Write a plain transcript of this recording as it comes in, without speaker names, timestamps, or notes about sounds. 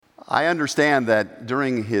I understand that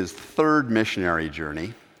during his third missionary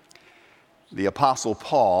journey, the Apostle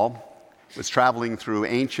Paul was traveling through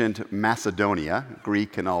ancient Macedonia,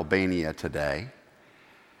 Greek and Albania today,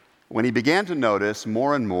 when he began to notice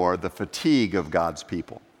more and more the fatigue of God's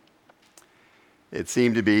people. It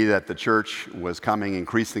seemed to be that the church was coming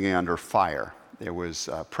increasingly under fire. There was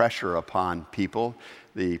pressure upon people,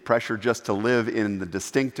 the pressure just to live in the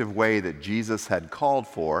distinctive way that Jesus had called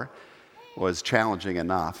for was challenging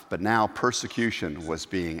enough, but now persecution was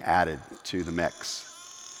being added to the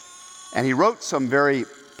mix. And he wrote some very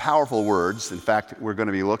powerful words. In fact, we're going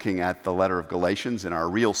to be looking at the letter of Galatians in our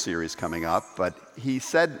real series coming up, but he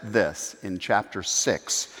said this in chapter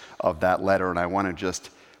 6 of that letter, and I want to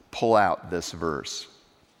just pull out this verse.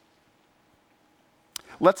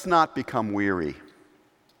 Let's not become weary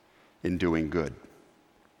in doing good,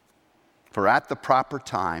 for at the proper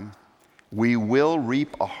time, we will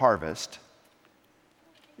reap a harvest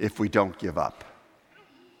if we don't give up.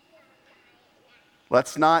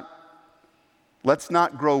 Let's not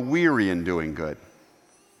grow weary in doing good.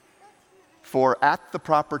 For at the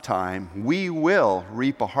proper time, we will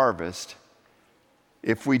reap a harvest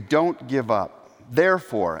if we don't give up.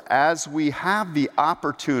 Therefore, as we have the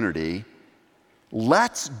opportunity,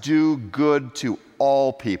 let's do good to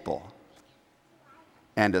all people,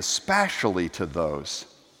 and especially to those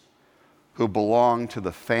who belong to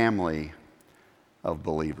the family of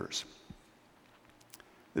believers.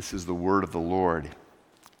 This is the word of the Lord.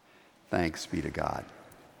 Thanks be to God.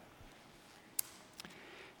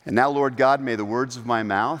 And now, Lord God, may the words of my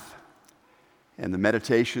mouth and the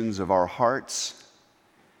meditations of our hearts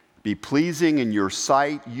be pleasing in your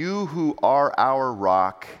sight, you who are our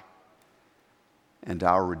rock and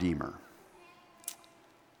our Redeemer.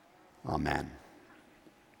 Amen.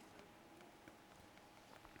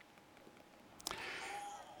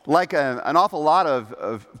 Like an awful lot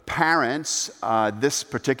of parents this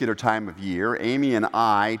particular time of year, Amy and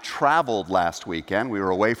I traveled last weekend. We were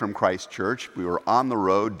away from Christ Church. We were on the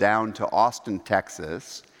road down to Austin,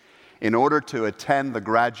 Texas, in order to attend the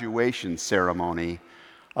graduation ceremony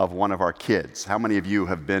of one of our kids. How many of you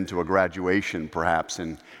have been to a graduation perhaps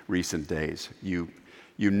in recent days? You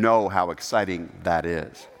know how exciting that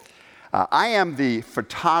is. I am the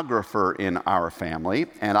photographer in our family,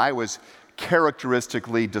 and I was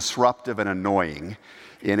characteristically disruptive and annoying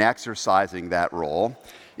in exercising that role,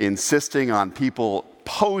 insisting on people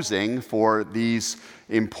posing for these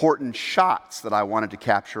important shots that I wanted to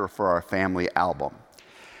capture for our family album.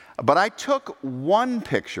 But I took one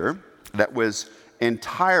picture that was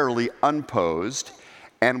entirely unposed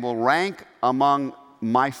and will rank among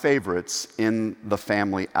my favorites in the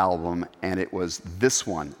family album, and it was this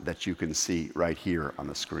one that you can see right here on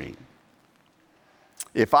the screen.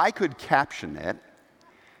 If I could caption it,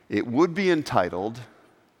 it would be entitled,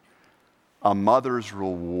 A Mother's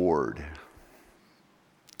Reward.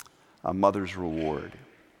 A Mother's Reward.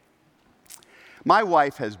 My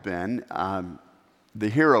wife has been the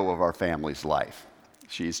hero of our family's life.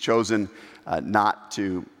 She's chosen not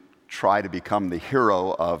to try to become the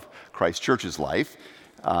hero of Christ Church's life.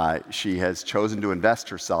 She has chosen to invest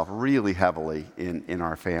herself really heavily in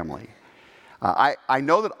our family. I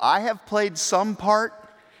know that I have played some part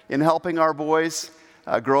in helping our boys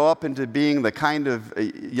grow up into being the kind of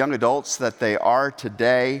young adults that they are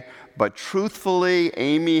today, but truthfully,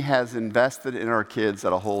 Amy has invested in our kids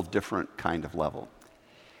at a whole different kind of level.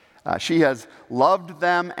 She has loved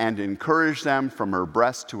them and encouraged them from her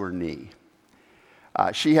breast to her knee.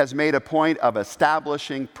 She has made a point of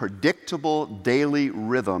establishing predictable daily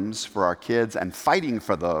rhythms for our kids and fighting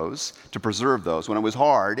for those, to preserve those when it was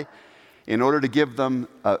hard, in order to give them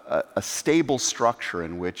a stable structure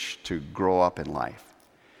in which to grow up in life.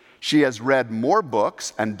 She has read more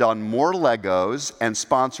books and done more Legos and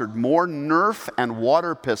sponsored more Nerf and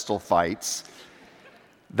water pistol fights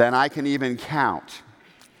than I can even count.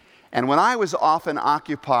 And when I was often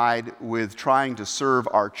occupied with trying to serve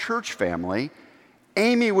our church family,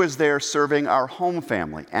 Amy was there serving our home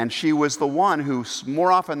family, and she was the one who, more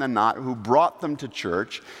often than not, who brought them to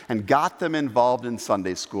church and got them involved in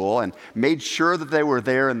Sunday school and made sure that they were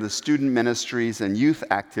there in the student ministries and youth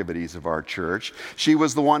activities of our church. She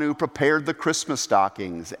was the one who prepared the Christmas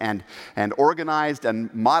stockings and organized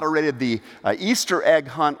and moderated the Easter egg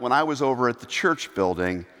hunt when I was over at the church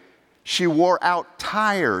building. She wore out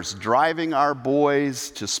tires driving our boys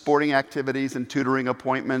to sporting activities and tutoring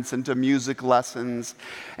appointments and to music lessons.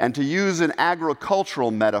 And to use an agricultural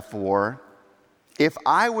metaphor, if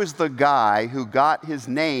I was the guy who got his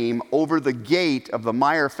name over the gate of the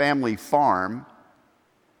Meyer family farm,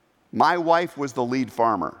 my wife was the lead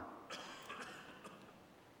farmer.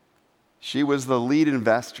 She was the lead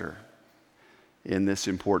investor in this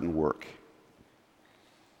important work.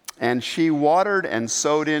 And she watered and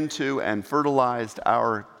sowed into and fertilized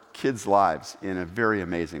our kids' lives in a very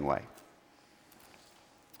amazing way.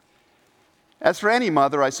 As for any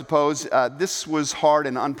mother, I suppose, this was hard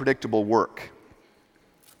and unpredictable work.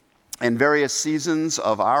 In various seasons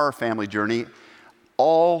of our family journey,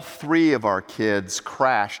 all three of our kids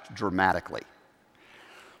crashed dramatically.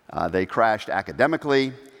 They crashed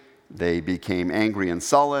academically, they became angry and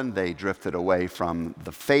sullen, they drifted away from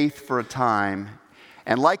the faith for a time,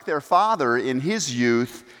 and like their father in his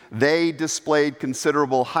youth, they displayed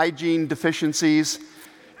considerable hygiene deficiencies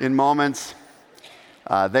in moments.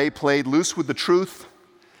 They played loose with the truth.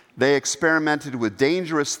 They experimented with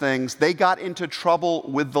dangerous things. They got into trouble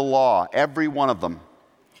with the law, every one of them,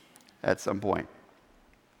 at some point.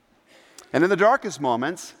 And in the darkest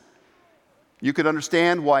moments, you could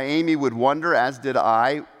understand why Amy would wonder, as did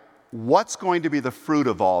I, what's going to be the fruit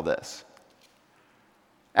of all this?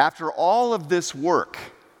 After all of this work,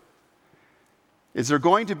 is there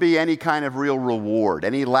going to be any kind of real reward,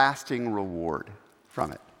 any lasting reward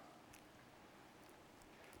from it?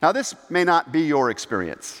 Now, this may not be your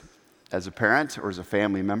experience as a parent or as a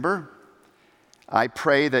family member. I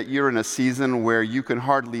pray that you're in a season where you can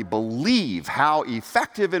hardly believe how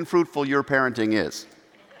effective and fruitful your parenting is.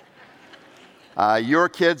 Your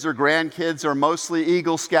kids or grandkids are mostly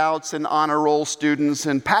Eagle Scouts and honor roll students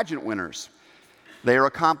and pageant winners. They are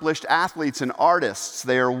accomplished athletes and artists.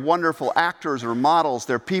 They are wonderful actors or models.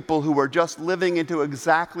 They're people who are just living into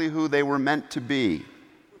exactly who they were meant to be.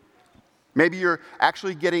 Maybe you're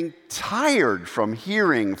actually getting tired from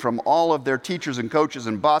hearing from all of their teachers and coaches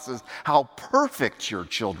and bosses how perfect your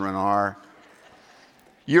children are.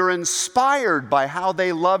 You're inspired by how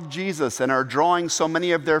they love Jesus and are drawing so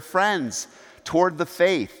many of their friends toward the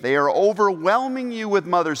faith. They are overwhelming you with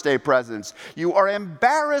Mother's Day presents. You are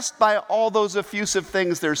embarrassed by all those effusive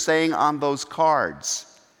things they're saying on those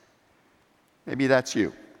cards. Maybe that's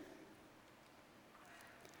you.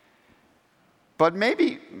 But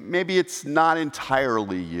maybe it's not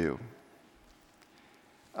entirely you.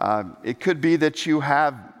 It could be that you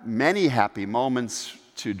have many happy moments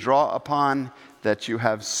to draw upon, that you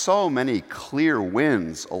have so many clear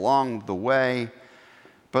wins along the way.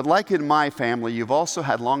 But like in my family, you've also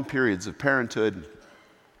had long periods of parenthood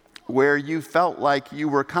where you felt like you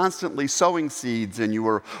were constantly sowing seeds and you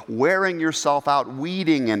were wearing yourself out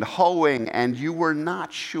weeding and hoeing, and you were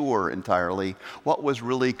not sure entirely what was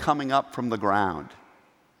really coming up from the ground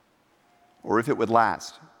or if it would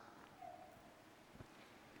last.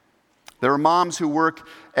 There are moms who work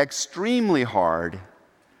extremely hard,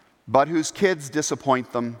 but whose kids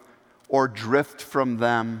disappoint them or drift from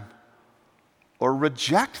them or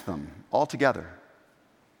reject them altogether.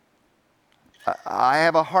 I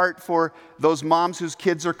have a heart for those moms whose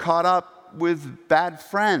kids are caught up with bad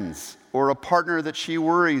friends or a partner that she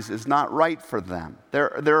worries is not right for them.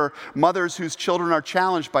 There are mothers whose children are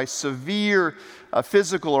challenged by severe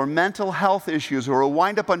physical or mental health issues, or who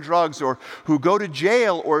wind up on drugs, or who go to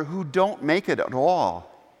jail, or who don't make it at all.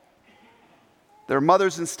 There are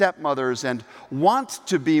mothers and stepmothers and want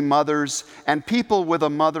to be mothers, and people with a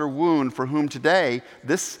mother wound for whom today,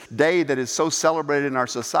 this day that is so celebrated in our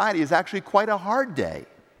society, is actually quite a hard day.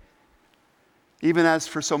 Even as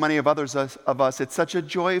for so many of us, it's such a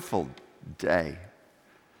joyful day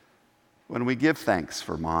when we give thanks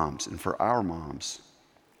for moms and for our moms.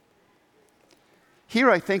 Here,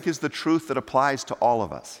 I think, is the truth that applies to all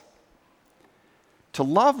of us. To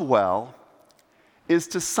love well is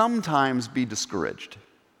to sometimes be discouraged.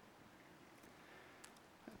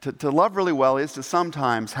 To love really well is to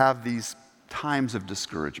sometimes have these times of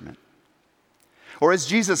discouragement. Or as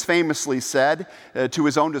Jesus famously said to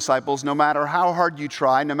his own disciples, no matter how hard you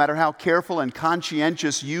try, no matter how careful and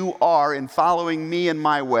conscientious you are in following me and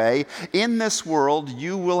my way, in this world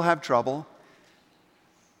you will have trouble.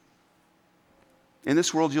 In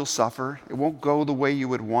this world you'll suffer. It won't go the way you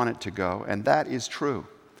would want it to go. And that is true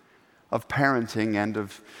of parenting and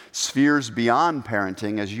of spheres beyond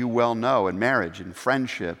parenting, as you well know, in marriage, in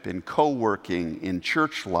friendship, in co-working, in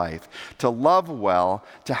church life. To love well,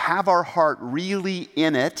 to have our heart really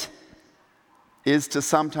in it, is to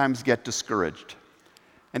sometimes get discouraged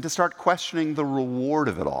and to start questioning the reward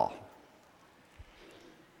of it all.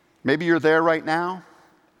 Maybe you're there right now.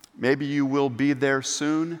 Maybe you will be there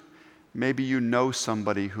soon. Maybe you know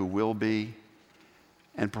somebody who will be.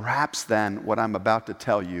 And perhaps then what I'm about to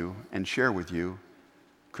tell you and share with you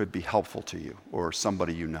could be helpful to you or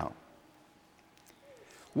somebody you know.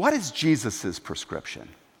 What is Jesus' prescription?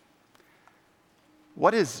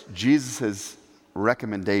 What is Jesus'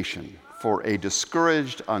 recommendation for a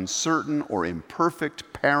discouraged, uncertain, or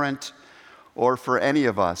imperfect parent, or for any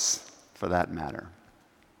of us for that matter.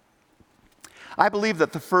 I believe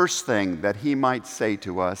that the first thing that he might say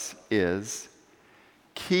to us is,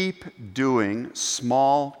 keep doing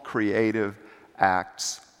small, creative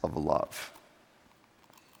acts of love.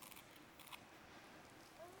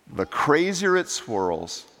 The crazier it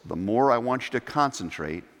swirls, the more I want you to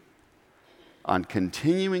concentrate on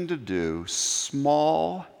continuing to do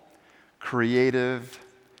small, creative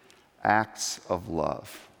acts of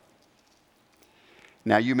love.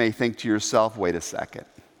 Now, you may think to yourself, wait a second.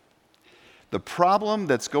 The problem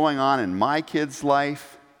that's going on in my kid's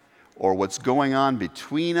life, or what's going on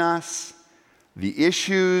between us, the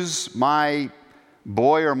issues my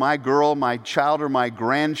boy or my girl, my child or my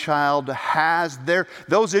grandchild has,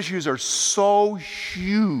 those issues are so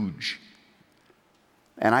huge.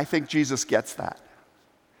 And I think Jesus gets that.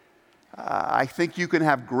 I think you can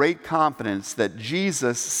have great confidence that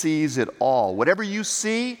Jesus sees it all. Whatever you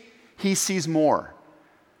see, he sees more.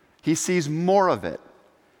 He sees more of it.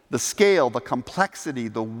 The scale, the complexity,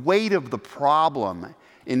 the weight of the problem,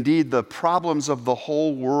 indeed the problems of the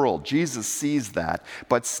whole world. Jesus sees that.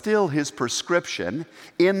 But still his prescription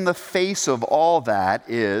in the face of all that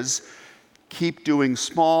is keep doing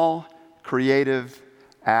small, creative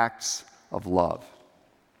acts of love.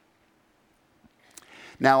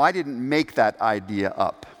 Now, I didn't make that idea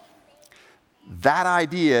up. That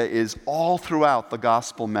idea is all throughout the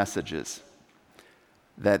gospel messages,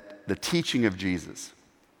 that the teaching of Jesus.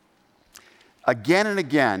 Again and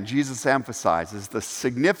again, Jesus emphasizes the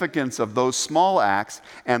significance of those small acts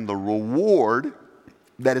and the reward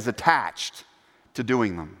that is attached to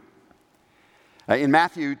doing them. In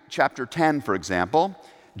Matthew chapter 10, for example,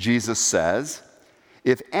 Jesus says,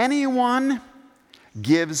 if anyone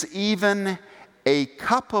gives even a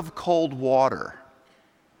cup of cold water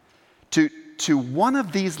to one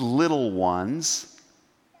of these little ones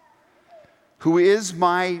who is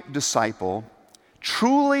my disciple,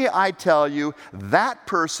 truly I tell you, that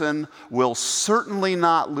person will certainly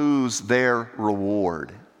not lose their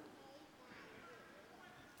reward.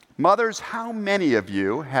 Mothers, how many of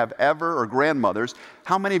you have ever, or grandmothers,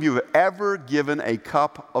 how many of you have ever given a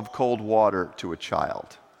cup of cold water to a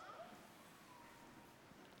child?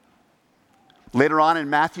 Later on in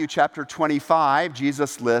Matthew chapter 25,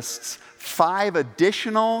 Jesus lists 5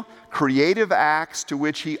 additional creative acts to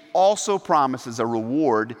which he also promises a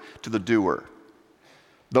reward to the doer.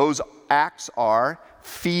 Those acts are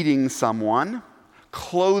feeding someone,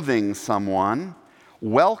 clothing someone,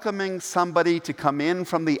 welcoming somebody to come in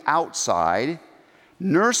from the outside,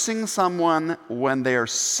 nursing someone when they are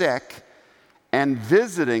sick, and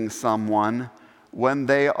visiting someone when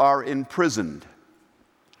they are imprisoned,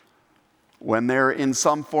 when they're in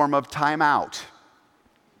some form of timeout.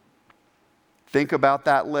 Think about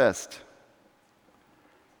that list.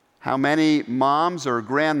 How many moms or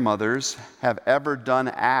grandmothers have ever done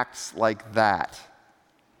acts like that?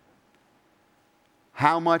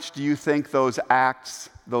 How much do you think those acts,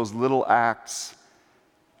 those little acts,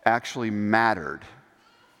 actually mattered?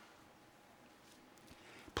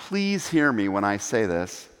 Please hear me when I say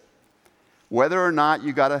this. Whether or not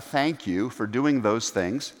you got a thank you for doing those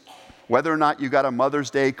things, whether or not you got a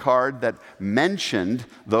Mother's Day card that mentioned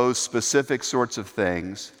those specific sorts of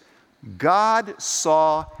things, God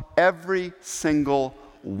saw every single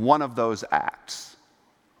one of those acts.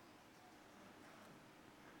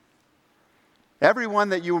 Every one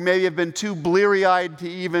that you maybe have been too bleary-eyed to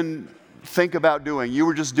even think about doing, you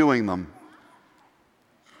were just doing them.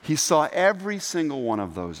 He saw every single one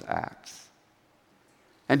of those acts.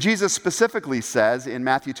 And Jesus specifically says in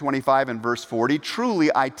Matthew 25 and verse 40, truly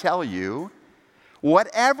I tell you,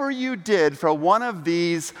 whatever you did for one of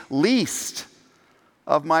these least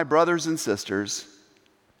of my brothers and sisters,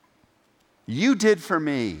 you did for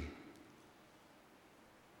me.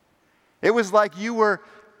 It was like you were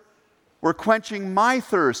quenching my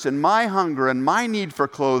thirst and my hunger and my need for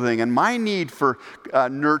clothing and my need for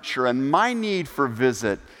nurture and my need for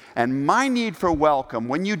visit and my need for welcome.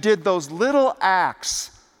 When you did those little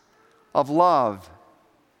acts of love,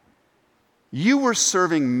 you were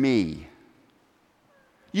serving me.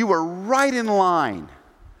 You were right in line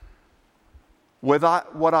with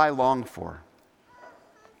what I long for.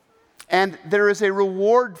 And there is a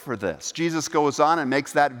reward for this. Jesus goes on and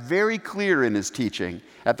makes that very clear in his teaching.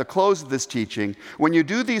 At the close of this teaching, when you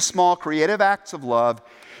do these small creative acts of love,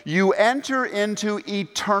 you enter into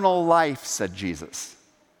eternal life, said Jesus.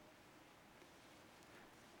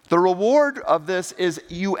 The reward of this is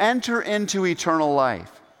you enter into eternal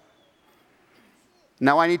life.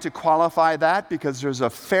 Now, I need to qualify that because there's a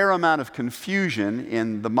fair amount of confusion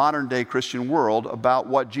in the modern day Christian world about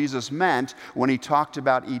what Jesus meant when he talked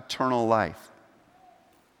about eternal life.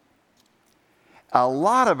 A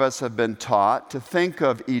lot of us have been taught to think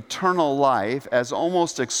of eternal life as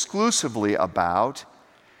almost exclusively about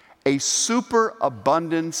a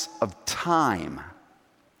superabundance of time,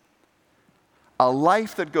 a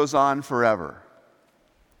life that goes on forever.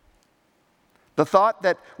 The thought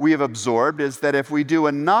that we have absorbed is that if we do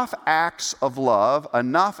enough acts of love,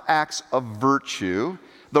 enough acts of virtue,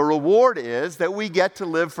 the reward is that we get to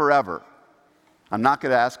live forever. I'm not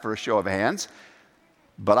going to ask for a show of hands,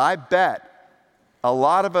 but I bet a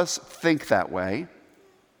lot of us think that way.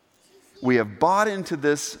 We have bought into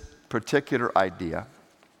this particular idea.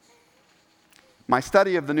 My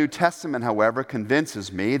study of the New Testament, however,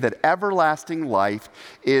 convinces me that everlasting life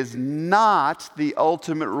is not the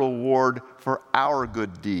ultimate reward for our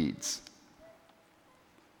good deeds.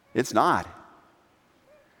 It's not.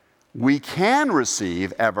 We can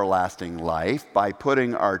receive everlasting life by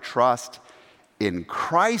putting our trust in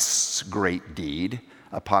Christ's great deed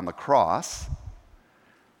upon the cross.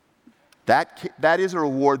 That is a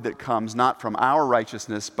reward that comes not from our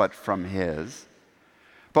righteousness, but from His.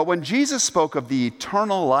 But when Jesus spoke of the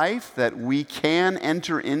eternal life that we can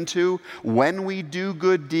enter into when we do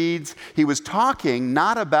good deeds, He was talking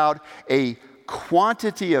not about a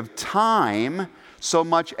quantity of time so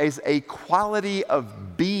much as a quality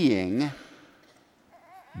of being.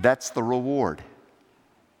 That's the reward.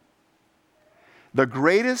 The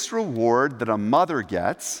greatest reward that a mother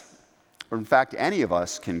gets, or in fact any of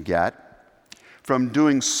us can get, from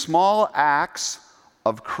doing small acts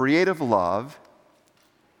of creative love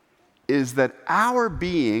is that our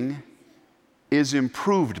being is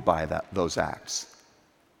improved by those acts.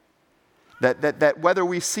 That whether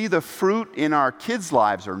we see the fruit in our kids'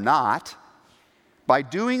 lives or not, by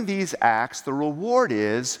doing these acts, the reward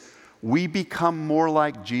is we become more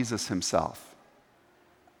like Jesus Himself,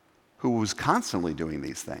 who was constantly doing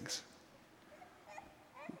these things.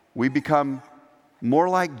 We become more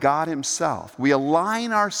like God Himself. We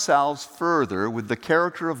align ourselves further with the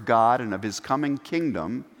character of God and of His coming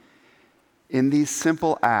kingdom in these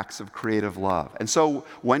simple acts of creative love. And so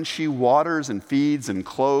when she waters and feeds and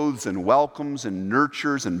clothes and welcomes and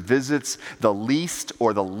nurtures and visits the least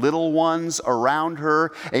or the little ones around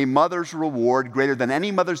her, a mother's reward greater than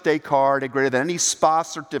any Mother's Day card, greater than any spa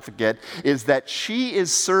certificate, is that she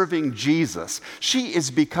is serving Jesus. She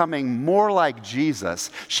is becoming more like Jesus.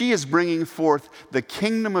 She is bringing forth the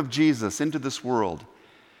kingdom of Jesus into this world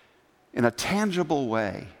in a tangible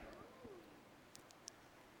way.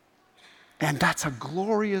 And that's a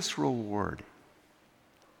glorious reward.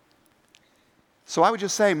 So I would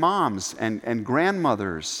just say, moms and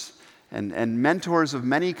grandmothers and mentors of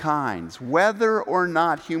many kinds, whether or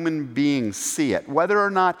not human beings see it, whether or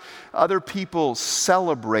not other people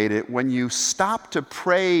celebrate it, when you stop to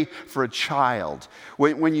pray for a child,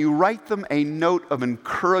 when you write them a note of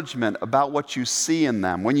encouragement about what you see in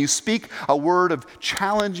them, when you speak a word of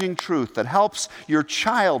challenging truth that helps your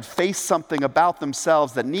child face something about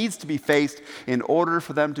themselves that needs to be faced in order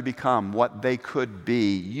for them to become what they could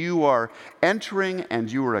be, you are entering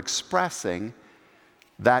and you are expressing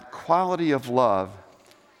that quality of love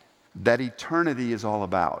that eternity is all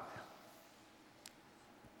about.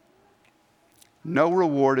 No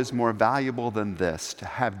reward is more valuable than this, to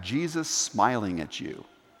have Jesus smiling at you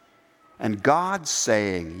and God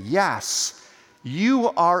saying, yes,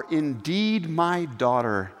 you are indeed my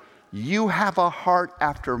daughter. You have a heart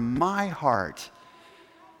after my heart.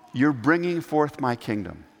 You're bringing forth my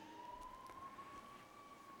kingdom.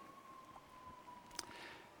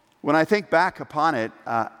 When I think back upon it,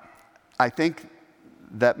 I think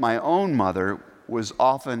that my own mother was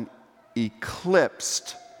often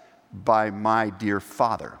eclipsed by my dear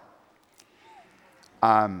father.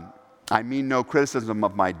 I mean no criticism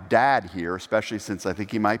of my dad here, especially since I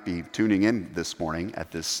think he might be tuning in this morning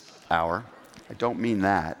at this hour. I don't mean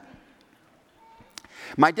that.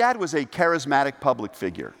 My dad was a charismatic public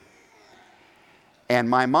figure, and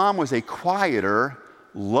my mom was a quieter,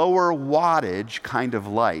 lower wattage kind of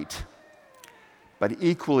light, but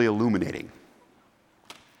equally illuminating.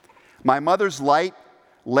 My mother's light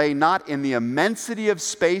lay not in the immensity of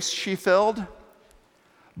space she filled,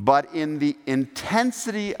 but in the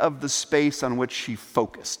intensity of the space on which she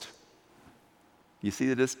focused. You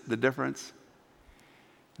see the difference?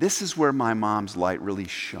 This is where my mom's light really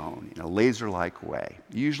shone in a laser-like way,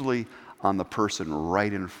 usually on the person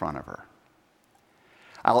right in front of her.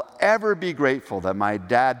 I'll ever be grateful that my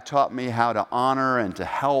dad taught me how to honor and to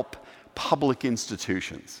help public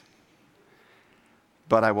institutions.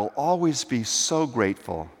 but I will always be so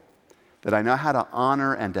grateful that I know how to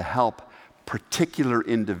honor and to help particular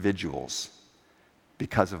individuals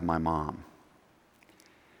because of my mom.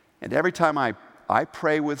 And every time I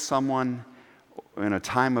pray with someone in a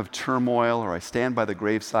time of turmoil, or I stand by the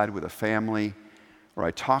graveside with a family, or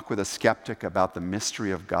I talk with a skeptic about the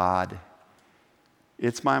mystery of God,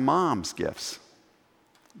 it's my mom's gifts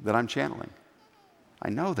that I'm channeling. I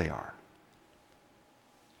know they are.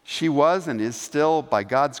 She was and is still, by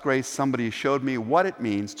God's grace, somebody who showed me what it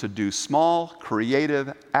means to do small,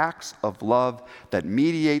 creative acts of love that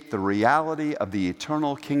mediate the reality of the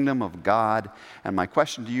eternal kingdom of God. And my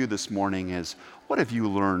question to you this morning is, what have you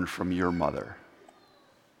learned from your mother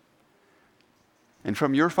and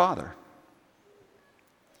from your father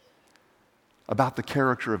about the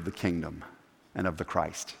character of the kingdom and of the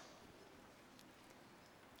Christ?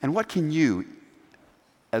 And what can you,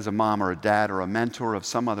 as a mom or a dad or a mentor of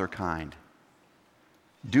some other kind,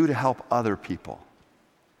 do to help other people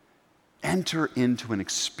enter into an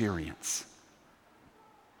experience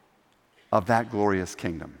of that glorious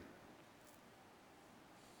kingdom?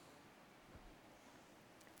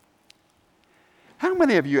 How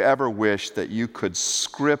many of you ever wish that you could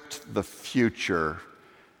script the future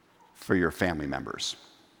for your family members?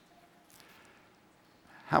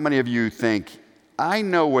 How many of you think, I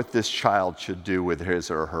know what this child should do with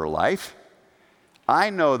his or her life.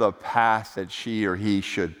 I know the path that she or he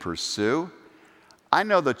should pursue. I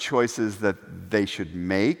know the choices that they should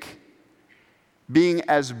make. Being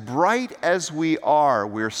as bright as we are,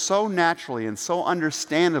 we're so naturally and so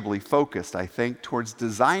understandably focused, I think, towards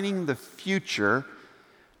designing the future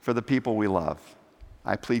for the people we love.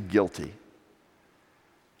 I plead guilty.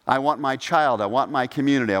 I want my child, I want my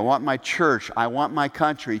community, I want my church, I want my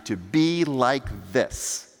country to be like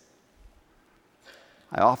this.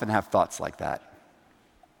 I often have thoughts like that.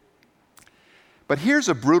 But here's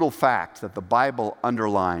a brutal fact that the Bible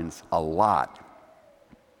underlines a lot.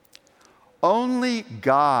 Only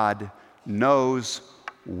God knows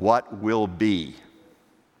what will be.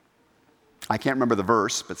 I can't remember the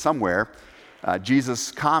verse, but somewhere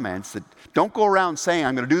Jesus comments that don't go around saying,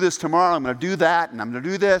 I'm going to do this tomorrow, I'm going to do that, and I'm going to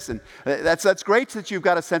do this. And that's great that you've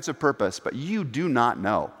got a sense of purpose, but you do not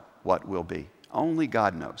know what will be. Only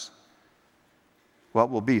God knows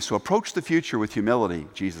what will be. So approach the future with humility,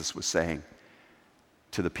 Jesus was saying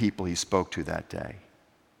to the people he spoke to that day.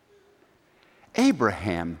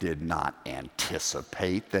 Abraham did not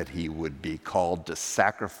anticipate that he would be called to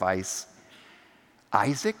sacrifice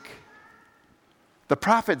Isaac. The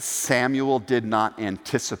prophet Samuel did not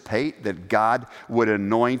anticipate that God would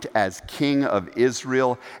anoint as king of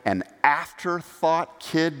Israel an afterthought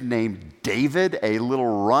kid named David, a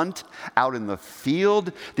little runt out in the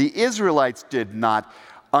field. The Israelites did not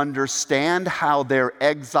understand how their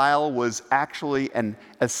exile was actually an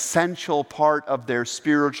essential part of their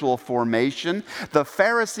spiritual formation. The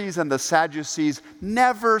Pharisees and the Sadducees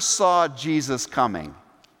never saw Jesus coming.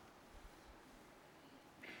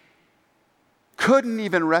 Couldn't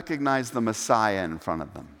even recognize the Messiah in front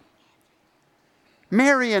of them.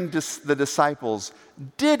 Mary and the disciples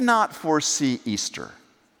did not foresee Easter.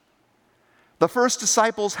 The first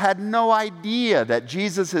disciples had no idea that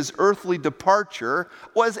Jesus' earthly departure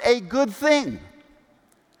was a good thing,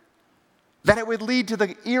 that it would lead to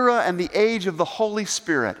the era and the age of the Holy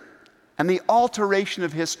Spirit and the alteration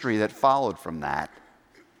of history that followed from that.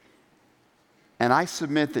 And I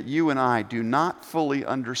submit that you and I do not fully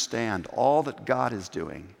understand all that God is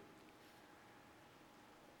doing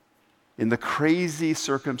in the crazy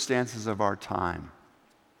circumstances of our time,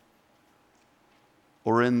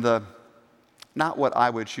 or in the not what I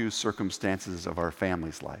would choose circumstances of our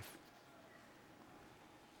family's life.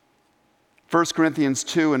 1 Corinthians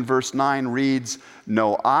 2 and verse 9 reads,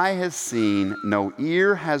 "No eye has seen, no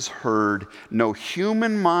ear has heard, no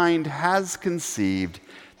human mind has conceived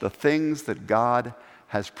the things that God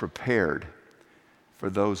has prepared for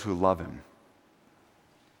those who love him."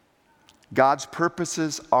 God's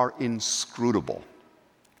purposes are inscrutable,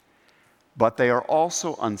 but they are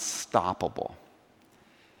also unstoppable.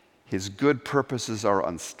 His good purposes are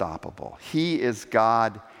unstoppable. He is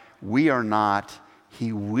God, we are not.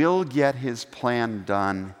 He will get his plan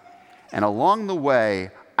done. And along the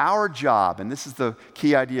way, our job, and this is the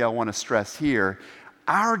key idea I want to stress here,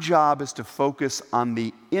 our job is to focus on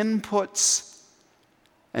the inputs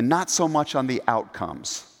and not so much on the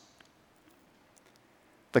outcomes.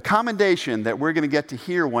 The commendation that we're going to get to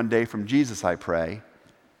hear one day from Jesus, I pray,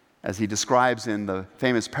 as he describes in the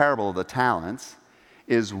famous parable of the talents,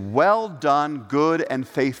 is, "Well done, good and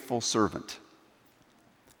faithful servant."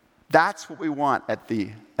 That's what we want at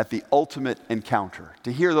the ultimate encounter,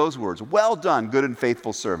 to hear those words, well done, good and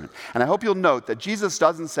faithful servant. And I hope you'll note that Jesus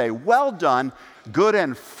doesn't say, well done, good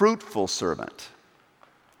and fruitful servant.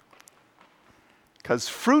 Because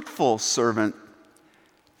fruitful servant,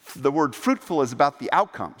 the word fruitful is about the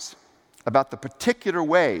outcomes, about the particular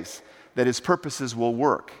ways that his purposes will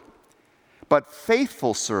work. But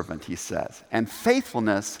faithful servant, he says, and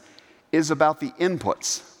faithfulness is about the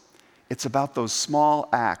inputs. It's about those small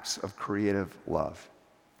acts of creative love.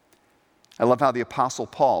 I love how the Apostle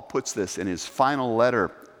Paul puts this in his final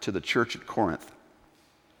letter to the church at Corinth.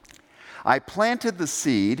 I planted the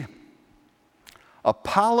seed,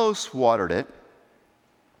 Apollos watered it,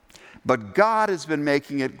 but God has been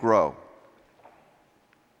making it grow.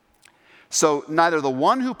 So neither the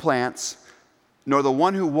one who plants nor the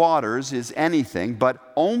one who waters is anything,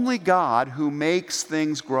 but only God who makes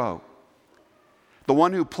things grow. The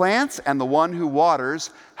one who plants and the one who waters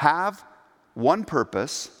have one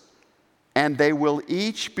purpose, and they will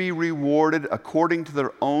each be rewarded according to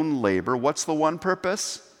their own labor. What's the one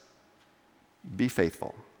purpose? Be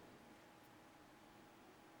faithful.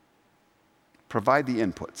 Provide the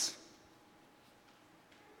inputs.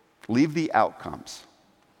 Leave the outcomes,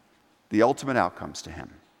 the ultimate outcomes to him.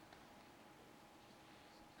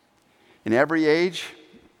 In every age,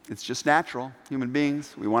 it's just natural. Human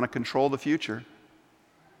beings, we want to control the future.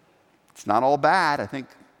 It's not all bad. I think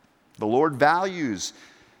the Lord values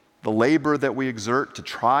the labor that we exert to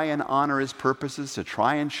try and honor his purposes, to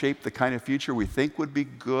try and shape the kind of future we think would be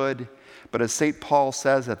good. But as St. Paul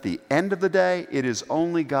says, at the end of the day, it is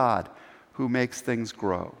only God who makes things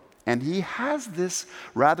grow. And he has this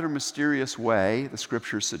rather mysterious way, the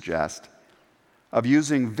scriptures suggest, of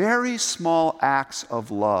using very small acts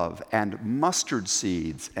of love and mustard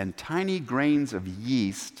seeds and tiny grains of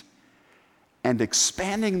yeast and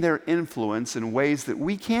expanding their influence in ways that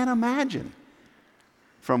we can't imagine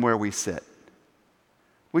from where we sit.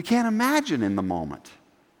 We can't imagine in the moment.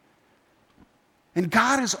 And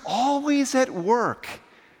God is always at work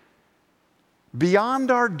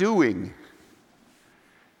beyond our doing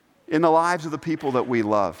in the lives of the people that we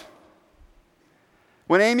love.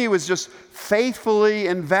 When Amy was just faithfully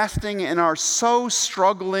investing in our so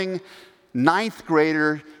struggling ninth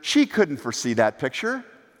grader, she couldn't foresee that picture.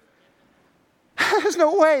 There's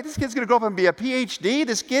no way this kid's going to grow up and be a PhD.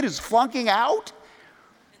 This kid is flunking out.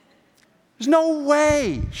 There's no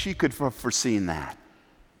way she could have foreseen that.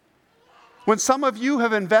 When some of you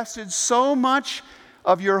have invested so much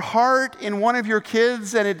of your heart in one of your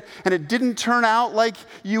kids and it didn't turn out like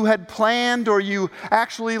you had planned, or you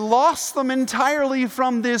actually lost them entirely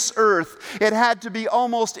from this earth, it had to be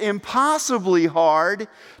almost impossibly hard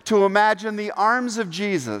to imagine the arms of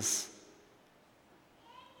Jesus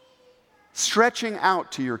stretching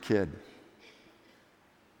out to your kid.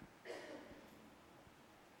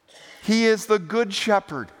 He is the good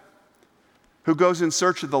shepherd who goes in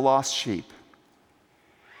search of the lost sheep.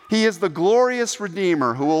 He is the glorious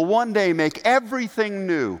Redeemer who will one day make everything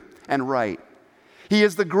new and right. He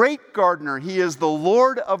is the great gardener. He is the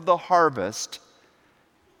Lord of the harvest.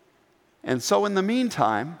 And so in the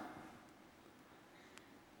meantime,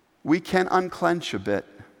 we can unclench a bit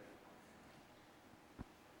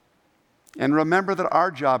and remember that our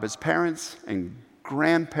job as parents and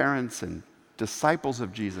grandparents and disciples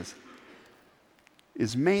of Jesus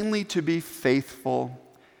is mainly to be faithful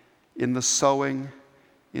in the sowing,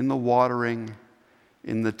 in the watering,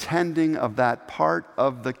 in the tending of that part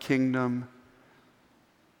of the kingdom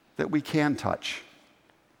that we can touch.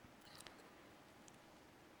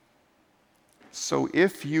 So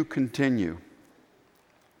if you continue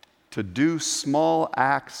to do small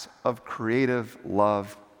acts of creative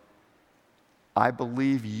love, I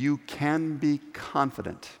believe you can be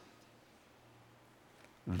confident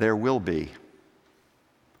there will be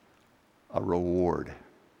a reward.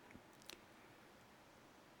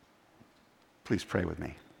 Please pray with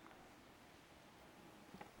me.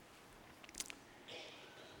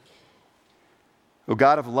 O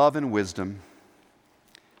God of love and wisdom,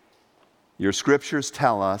 your scriptures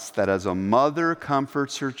tell us that as a mother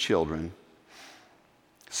comforts her children,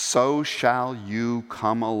 so shall you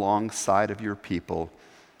come alongside of your people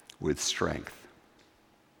with strength.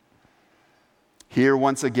 Hear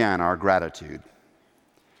once again our gratitude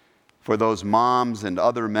for those moms and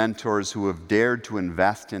other mentors who have dared to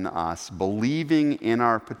invest in us, believing in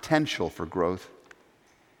our potential for growth.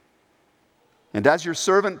 And as your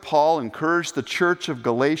servant Paul encouraged the church of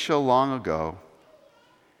Galatia long ago,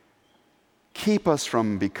 keep us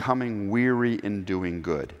from becoming weary in doing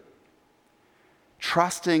good,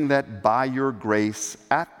 trusting that by your grace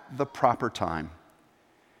at the proper time,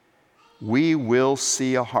 we will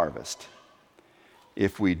see a harvest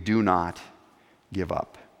if we do not give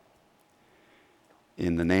up.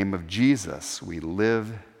 In the name of Jesus, we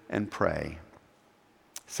live and pray,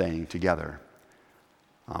 saying together,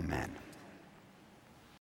 Amen.